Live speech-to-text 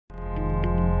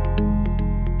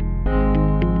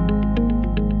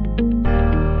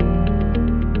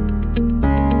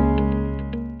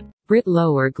Britt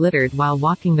Lower glittered while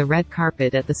walking the red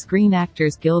carpet at the Screen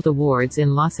Actors Guild Awards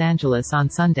in Los Angeles on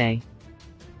Sunday.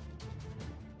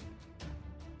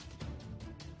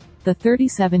 The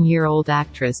 37-year-old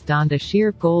actress donned a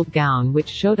sheer gold gown which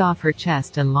showed off her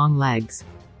chest and long legs.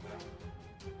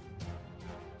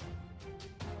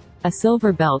 A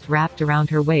silver belt wrapped around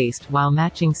her waist while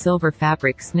matching silver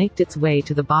fabric snaked its way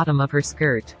to the bottom of her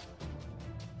skirt.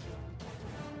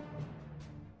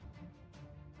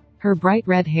 Her bright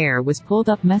red hair was pulled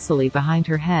up messily behind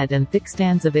her head and thick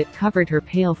strands of it covered her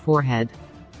pale forehead.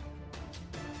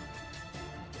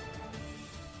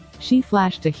 She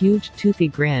flashed a huge, toothy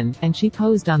grin, and she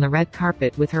posed on the red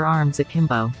carpet with her arms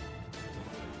akimbo.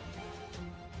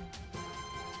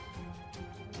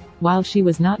 While she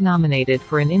was not nominated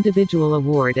for an individual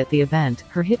award at the event,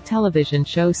 her hit television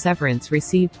show Severance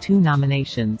received 2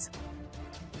 nominations.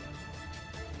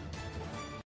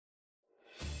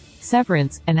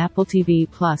 Severance, an Apple TV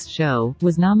Plus show,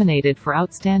 was nominated for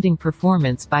Outstanding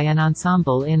Performance by an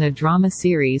Ensemble in a Drama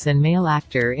Series and Male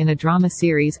Actor in a Drama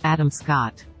Series, Adam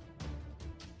Scott.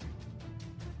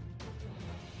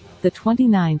 The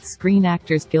 29th Screen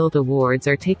Actors Guild Awards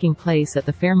are taking place at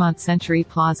the Fairmont Century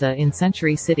Plaza in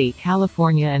Century City,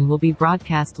 California and will be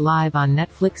broadcast live on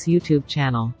Netflix YouTube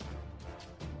channel.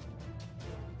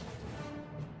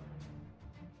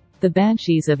 The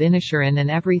Banshees of Inisherin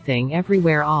and Everything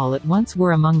Everywhere All at Once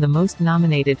were among the most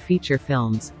nominated feature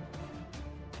films.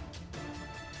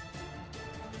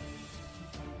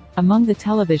 Among the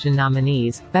television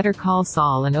nominees, Better Call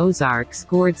Saul and Ozark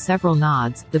scored several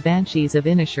nods. The Banshees of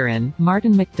Inisherin,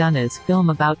 Martin McDonagh's film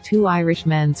about 2 Irish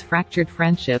men's fractured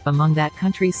friendship among that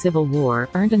country's civil war,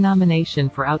 earned a nomination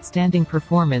for Outstanding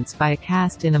Performance by a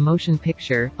Cast in a Motion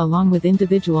Picture, along with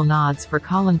individual nods for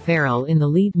Colin Farrell in the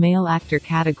Lead Male Actor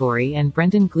category and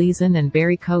Brendan Gleeson and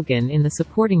Barry Keoghan in the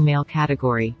Supporting Male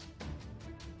category.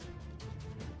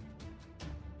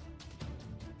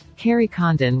 Kerry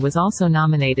Condon was also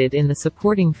nominated in the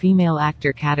Supporting Female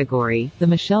Actor category. The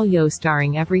Michelle Yeoh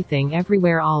starring Everything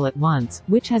Everywhere All at Once,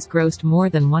 which has grossed more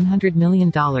than $100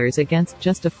 million against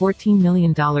just a $14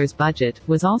 million budget,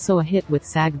 was also a hit with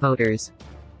SAG voters.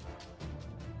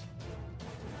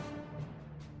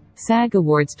 SAG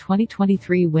Awards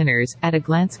 2023 winners, At a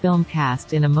Glance Film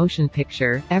Cast in a Motion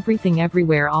Picture, Everything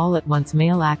Everywhere All at Once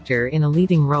Male Actor in a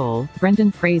Leading Role, Brendan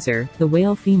Fraser, The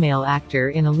Whale Female Actor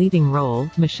in a Leading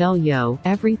Role, Michelle Yeoh,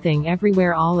 Everything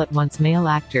Everywhere All at Once Male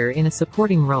Actor in a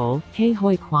Supporting Role, Ke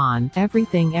Huy Quan,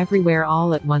 Everything Everywhere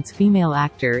All at Once Female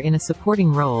Actor in a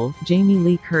Supporting Role, Jamie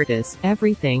Lee Curtis,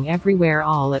 Everything Everywhere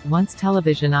All at Once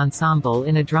Television Ensemble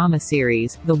in a Drama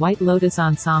Series, The White Lotus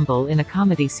Ensemble in a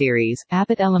Comedy Series,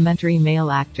 Abbott Elementary Male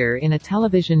Actor in a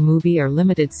Television Movie or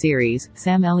Limited Series,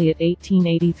 Sam Elliott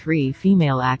 1883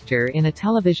 Female Actor in a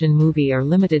Television Movie or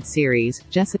Limited Series,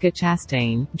 Jessica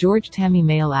Chastain, George Tammy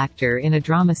Male Actor in a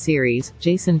Drama Series,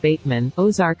 Jason Bateman,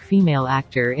 Ozark Female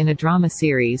Actor in a Drama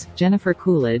Series, Jennifer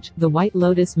Coolidge, The White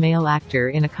Lotus Male Actor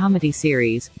in a Comedy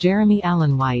Series, Jeremy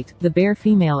Allen White, The Bear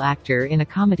Female Actor in a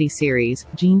Comedy Series,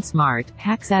 Jean Smart,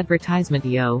 Hacks Advertisement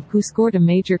Yeoh, who scored a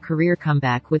major career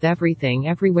comeback with Everything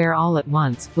Everywhere All at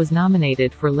Once, was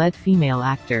nominated for Lead Female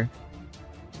Actor.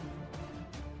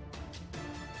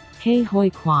 Ke Huy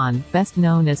Quan, best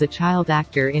known as a child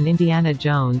actor in Indiana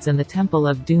Jones and the Temple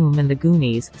of Doom and The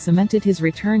Goonies, cemented his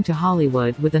return to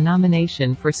Hollywood with a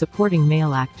nomination for Supporting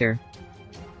Male Actor.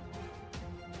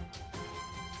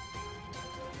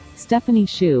 Stephanie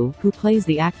Hsu, who plays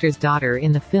the actor's daughter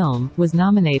in the film, was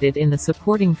nominated in the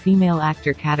Supporting Female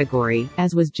Actor category,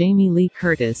 as was Jamie Lee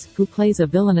Curtis, who plays a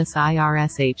villainous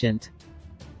IRS agent.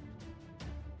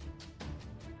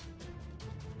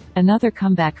 Another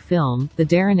comeback film, the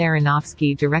Darren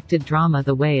Aronofsky-directed drama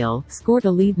The Whale, scored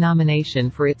a lead nomination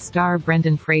for its star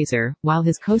Brendan Fraser, while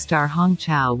his co-star Hong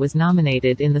Chow was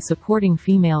nominated in the Supporting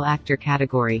Female Actor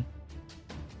category.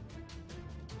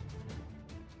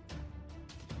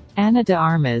 Ana de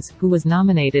Armas, who was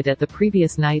nominated at the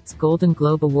previous night's Golden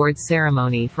Globe Awards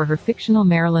ceremony for her fictional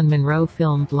Marilyn Monroe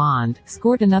film Blonde,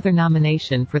 scored another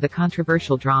nomination for the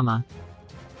controversial drama.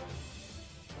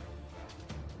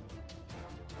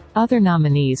 Other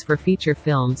nominees for feature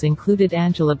films included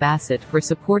Angela Bassett for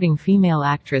Supporting Female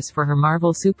Actress for her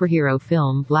Marvel superhero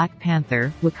film Black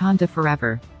Panther: Wakanda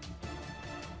Forever.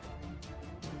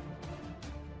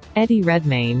 Eddie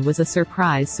Redmayne was a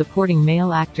surprise Supporting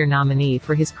Male Actor nominee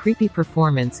for his creepy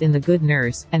performance in The Good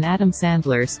Nurse, and Adam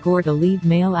Sandler scored a Lead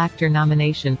Male Actor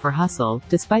nomination for Hustle,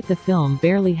 despite the film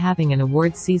barely having an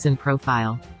awards season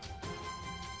profile.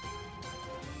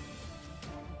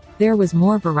 There was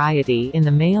more variety in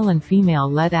the male and female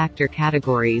lead actor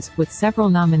categories, with several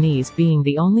nominees being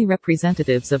the only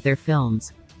representatives of their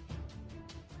films.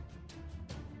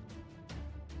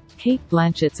 Cate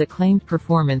Blanchett's acclaimed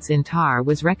performance in Tar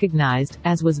was recognized,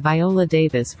 as was Viola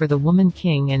Davis for The Woman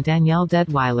King and Danielle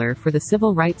Deadwyler for the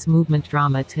civil rights movement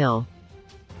drama Till.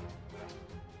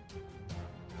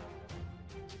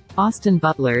 Austin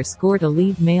Butler scored a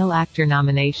lead male actor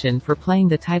nomination for playing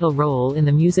the title role in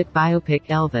the music biopic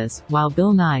Elvis, while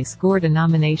Bill Nye scored a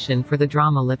nomination for the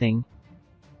drama Living.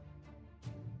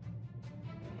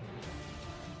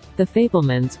 The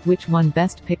Fabelmans, which won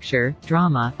Best Picture,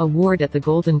 Drama, award at the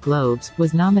Golden Globes,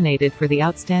 was nominated for the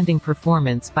Outstanding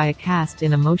Performance by a Cast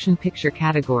in a Motion Picture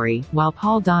category, while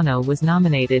Paul Dano was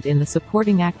nominated in the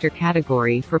Supporting Actor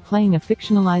category for playing a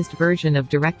fictionalized version of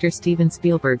director Steven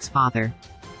Spielberg's father.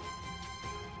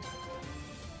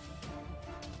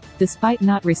 Despite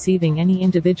not receiving any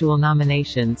individual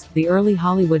nominations, the early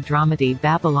Hollywood dramedy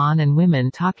Babylon and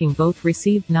Women Talking both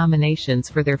received nominations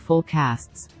for their full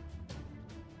casts.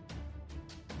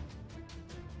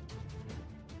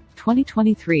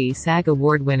 2023 SAG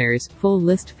Award winners, full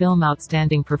list: Film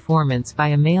Outstanding Performance by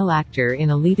a Male Actor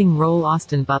in a Leading Role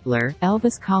Austin Butler,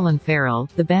 Elvis Colin Farrell,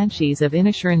 The Banshees of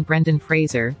Inisherin Brendan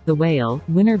Fraser, The Whale,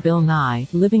 winner Bill Nye,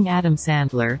 Living Adam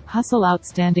Sandler, Hustle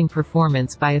Outstanding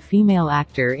Performance by a Female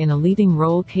Actor in a Leading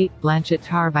Role Cate Blanchett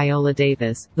Tar Viola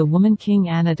Davis, The Woman King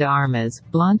Ana de Armas,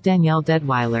 Blonde Danielle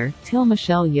Deadwyler, Till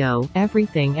Michelle Yeoh,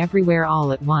 Everything Everywhere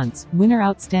All at Once, winner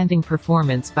Outstanding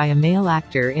Performance by a Male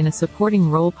Actor in a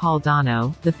Supporting Role Paul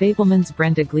Dano, The Fabelmans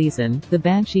Brenda Gleeson, The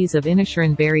Banshees of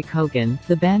Inisherin Barry Cogan,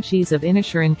 The Banshees of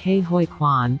Inisherin Ke Huy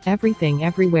Quan, Everything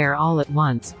Everywhere All at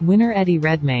Once, winner Eddie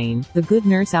Redmayne, The Good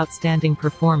Nurse Outstanding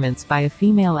Performance by a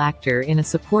Female Actor in a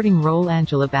Supporting Role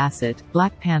Angela Bassett,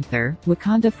 Black Panther,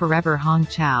 Wakanda Forever Hong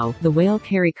Chow, The Whale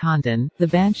Carrie Condon, The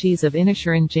Banshees of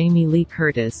Inisherin Jamie Lee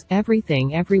Curtis,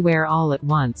 Everything Everywhere All at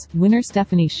Once, winner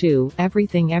Stephanie Hsu,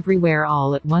 Everything Everywhere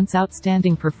All at Once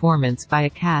Outstanding Performance by a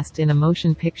Cast in a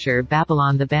Motion Picture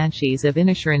Babylon, The Banshees of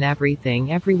Inisherin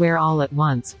Everything Everywhere All at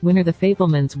Once, winner The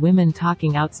Fabelmans Women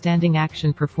Talking Outstanding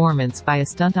Action Performance by a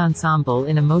Stunt Ensemble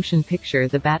in a Motion Picture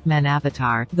The Batman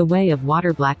Avatar, The Way of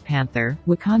Water Black Panther,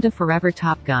 Wakanda Forever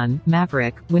Top Gun,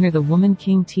 Maverick, winner The Woman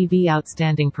King TV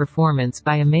Outstanding Performance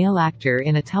by a Male Actor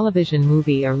in a Television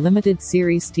Movie or Limited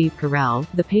Series Steve Carell,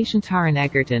 The Patient Taron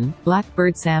Egerton,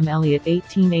 Blackbird Sam Elliott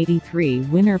 1883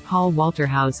 winner Paul Walter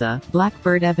Hauser,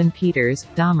 Blackbird Evan Peters,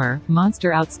 Dahmer,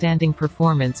 Monster Outstanding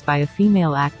Performance by a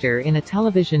Female Actor in a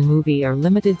Television Movie or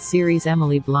Limited Series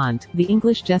Emily Blunt, The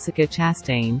English Jessica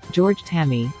Chastain, George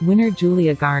Tammy, winner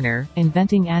Julia Garner,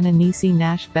 Inventing Anna Niecy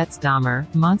Nash Betts Dahmer,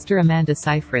 Monster Amanda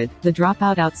Seyfried, The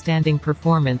Dropout Outstanding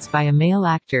Performance by a Male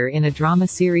Actor in a Drama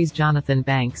Series Jonathan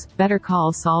Banks, Better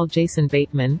Call Saul Jason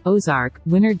Bateman, Ozark,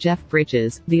 winner Jeff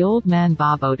Bridges, The Old Man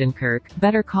Bob Odenkirk,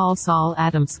 Better Call Saul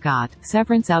Adam Scott,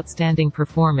 Severance Outstanding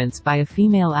Performance by a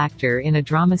Female Actor in a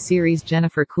Drama Series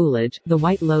Jennifer Coolidge, The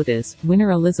White Lotus,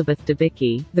 winner Elizabeth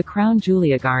Debicki, The Crown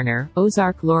Julia Garner,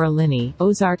 Ozark Laura Linney,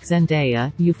 Ozark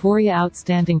Zendaya, Euphoria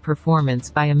Outstanding Performance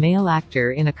by a Male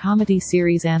Actor in a Comedy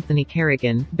Series Anthony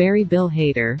Kerrigan, Barry Bill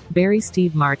Hader, Barry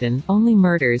Steve Martin, Only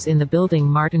Murders in the Building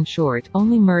Martin Short,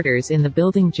 Only Murders in the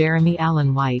Building Jeremy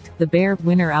Allen White, The Bear,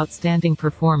 winner Outstanding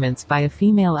Performance by a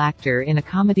Female Actor in a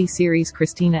Comedy Series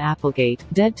Christina Applegate,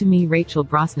 Dead to Me Rachel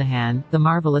Brosnahan, The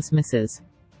Marvelous Mrs.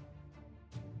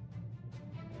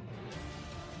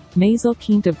 Maisel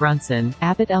Quinta Brunson,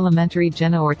 Abbott Elementary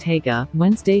Jenna Ortega,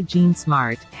 Wednesday Jean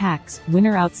Smart, Hacks,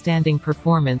 winner Outstanding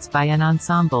Performance by an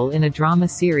Ensemble in a Drama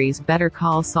Series Better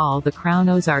Call Saul The Crown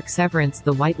Ozark Severance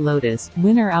The White Lotus,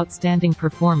 winner Outstanding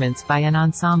Performance by an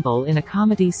Ensemble in a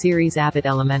Comedy Series Abbott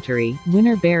Elementary,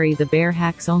 winner Barry the Bear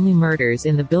Hacks Only Murders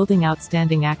in the Building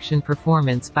Outstanding Action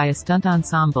Performance by a Stunt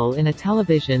Ensemble in a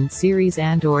Television Series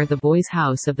and/or The Boys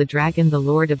House of the Dragon The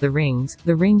Lord of the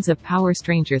Rings of Power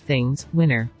Stranger Things,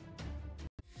 winner.